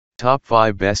Top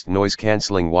 5 Best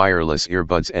Noise-Canceling Wireless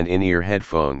Earbuds and In-Ear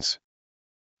Headphones.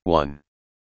 1.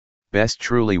 Best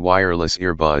Truly Wireless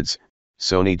Earbuds,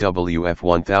 Sony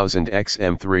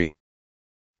WF-1000XM3.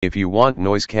 If you want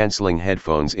noise-canceling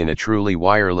headphones in a truly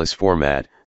wireless format,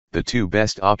 the two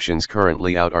best options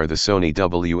currently out are the Sony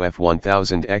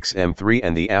WF-1000XM3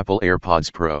 and the Apple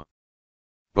AirPods Pro.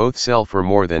 Both sell for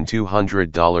more than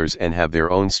 $200 and have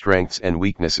their own strengths and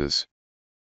weaknesses.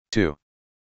 2.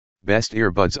 Best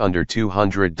Earbuds under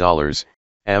 $200,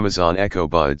 Amazon Echo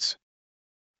Buds.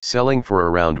 Selling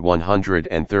for around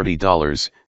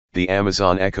 $130, the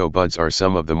Amazon Echo Buds are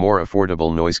some of the more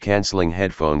affordable noise-canceling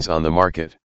headphones on the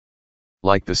market.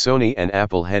 Like the Sony and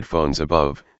Apple headphones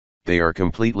above, they are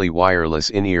completely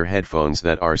wireless in-ear headphones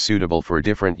that are suitable for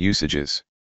different usages.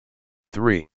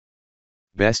 3.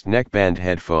 Best Neckband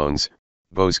Headphones,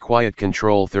 Bose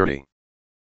QuietControl 30.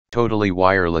 Totally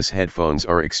wireless headphones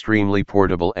are extremely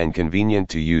portable and convenient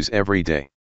to use every day.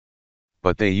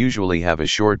 But they usually have a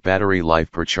short battery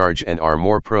life per charge and are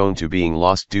more prone to being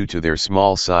lost due to their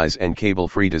small size and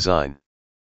cable-free design.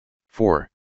 4.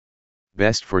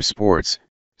 Best for Sports,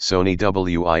 Sony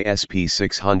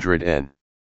WISP600N.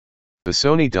 The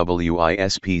Sony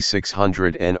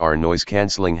WISP600N are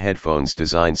noise-canceling headphones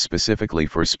designed specifically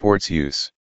for sports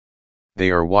use. They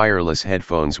are wireless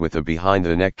headphones with a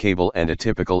behind-the-neck cable and a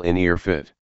typical in-ear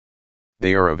fit.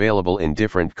 They are available in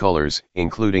different colors,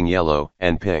 including yellow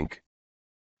and pink.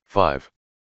 5.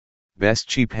 Best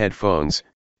Cheap Headphones,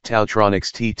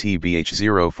 TaoTronics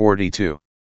TTBH042.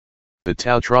 The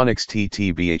TaoTronics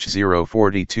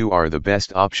TTBH042 are the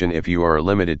best option if you are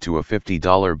limited to a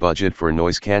 $50 budget for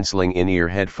noise-canceling in-ear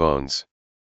headphones.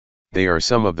 They are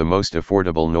some of the most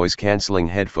affordable noise-canceling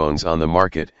headphones on the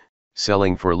market,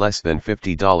 selling for less than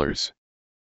 $50.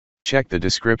 Check the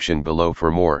description below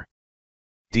for more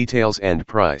details and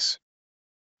price.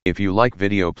 If you like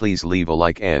video, please leave a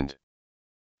like and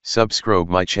subscribe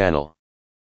my channel.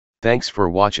 Thanks for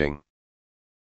watching.